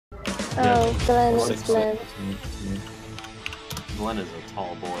Oh, Glenn, it's Glenn. Glenn is a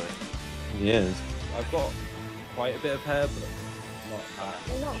tall boy. He is. I've got quite a bit of hair, but not that.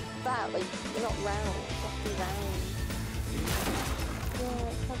 You're not fat, like, you're not round. You have to be round. Yeah,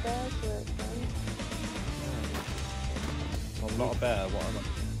 that's how bears work, man. I'm not a bear, what am I?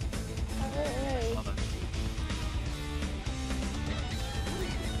 I don't know.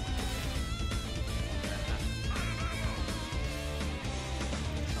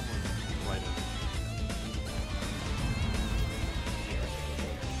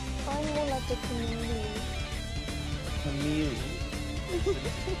 I'm more like a chameleon. Chameleon.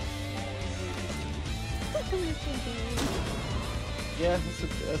 Yeah,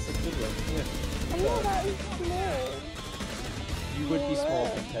 that's a good one. Yeah. I'm not that small. You would be small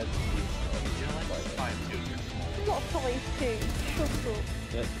compared to me. You're like 5'2", you're small. I'm not 5'2". Shut up.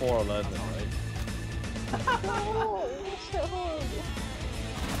 Yeah, 4'11", right? Oh, shut up.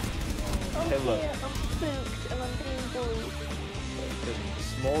 I'm Hey, look. here, I'm spooked, and I'm being bullied. The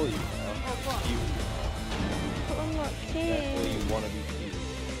smaller you are, what? the cuter you But I'm not are. cute. Therefore, you want to be cute.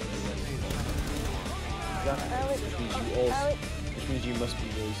 Exactly. Alex, Which means you must be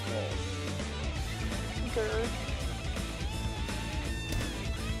really small. Grr.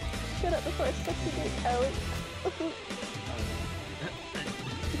 Shut up before I suck you dick, Alex.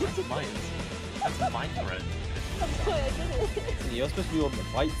 That's mine. That's my thread. I'm sorry, I did it. You're supposed to be on the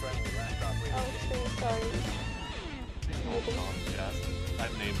right. I'm so sorry. Oh, Tom, Jasper.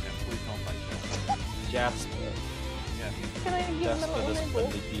 I've named him. Please don't fight Jasper. Jasper. Yeah. Can I give him a Jasper little this nibble?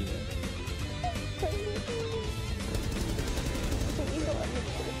 friendly peanut. I think you got like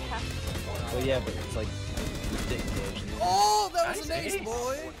mixed with a cat. Well, yeah, but it's like the dick version. Oh, that was an ace,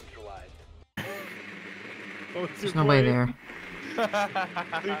 boy! Oh, There's nobody there.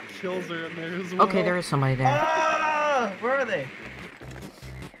 The kills are in there as well. Okay, there is somebody there. Ah! Where are they?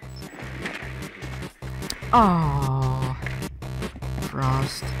 Oh,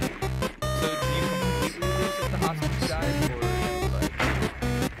 Frost. So do you completely lose at the hospital guys, or like...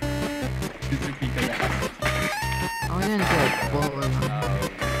 Did you beat the Oh, I didn't get a bullet.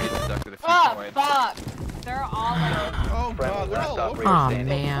 you deducted a few Oh, points. fuck! They're all like... Oh god, they're all over. Aw, the place.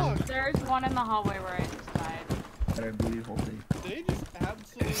 man. There's one in the hallway where I just died. What a beautiful thing. They just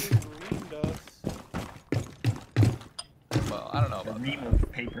absolutely reamed us. Well, I don't know about ream that.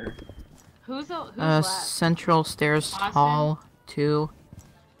 of paper. Who's left? Central stairs, Austin? hall 2.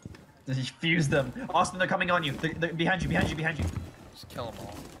 Defuse them. Austin, they're coming on you. They're behind you, behind you, behind you. Just kill them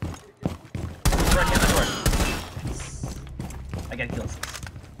all. Right behind the door. I got kills.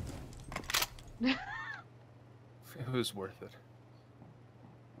 It was worth it.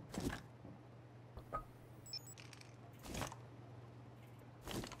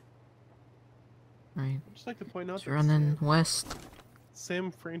 Right. I'd just like to point out It's that running west.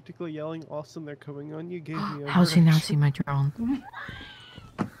 Sam frantically yelling, Austin, they're coming on you, gave me a How's he not erection. see my drone?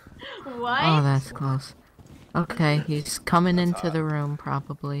 What? Oh, that's close. Okay, he's coming into the room,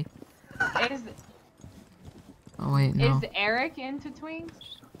 probably. Is Oh, wait, no. is Eric into twins?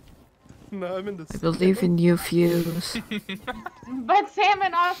 No, I'm in the I believe in you, Fuse. But Sam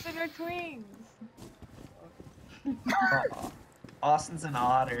and Austin are twins. Austin's an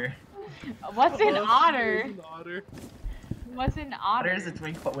otter. What's an otter? An otter. What's an otter? Otter is a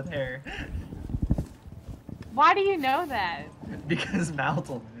twink but with hair. Why do you know that? Because Mal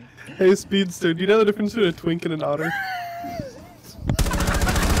told me. Hey, Speedster, do you know the difference between a twink and an otter?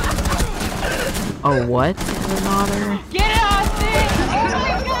 Oh, what? An otter? Get it, Austin! Oh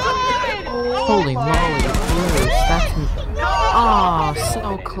my god! Holy moly, Fuse, that's... Oh,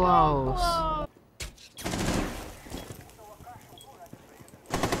 so close.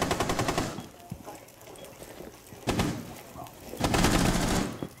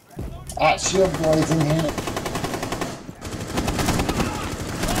 Shield boys in here.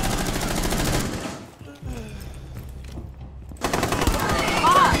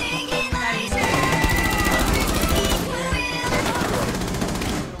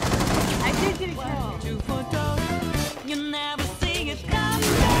 I did get a kill.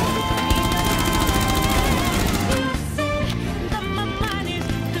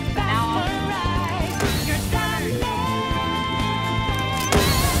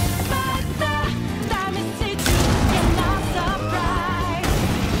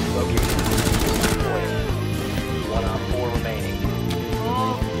 One on 4 remaining.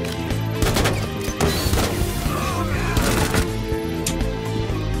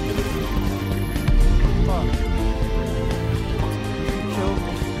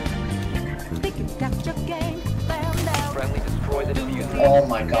 Friendly destroy the diffuser. Oh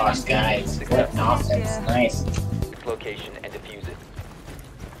my gosh, guys. What an offense. Nice. Location and defuse it.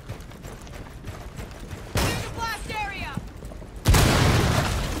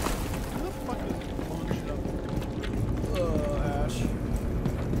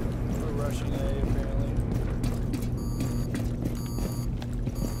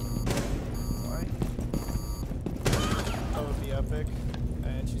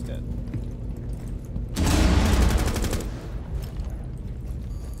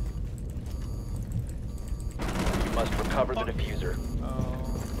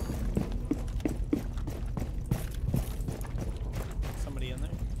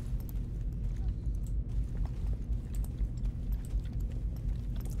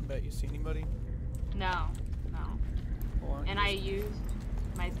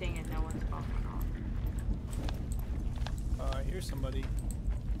 my thing and no one's phone went off. I hear somebody.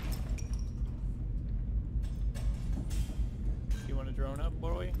 You want to drone up,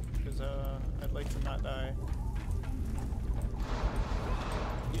 boy? Because I'd like to not die.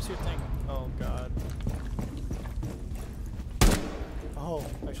 Use your thing. Oh god. Oh,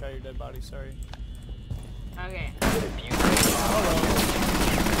 I shot your dead body. Sorry. Okay.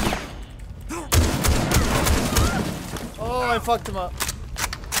 Oh, I fucked him up.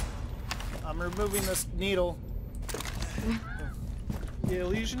 I'm removing this needle. Yeah,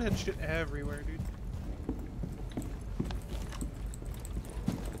 Legion had shit everywhere, dude.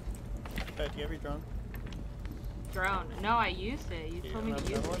 Do you have your drone? Drone. No, I used it. You told me to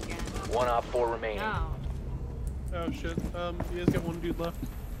use it again. One op 4 remaining. No. Oh shit. You guys got one dude left.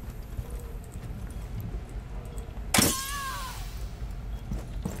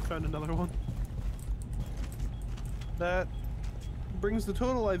 Found another one. That brings the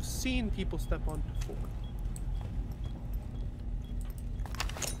total I've seen people step on to 4.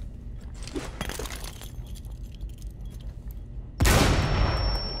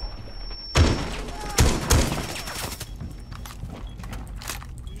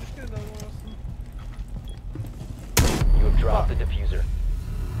 Did you just get another one, Austin? You have dropped the diffuser.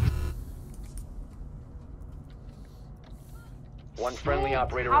 One friendly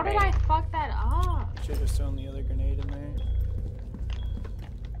operator How did remaining. I fuck that up? Should have thrown the other grenade in there.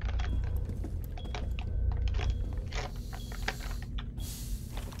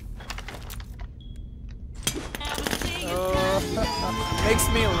 Makes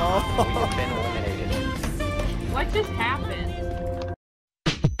me We alone. have been eliminated. What just happened?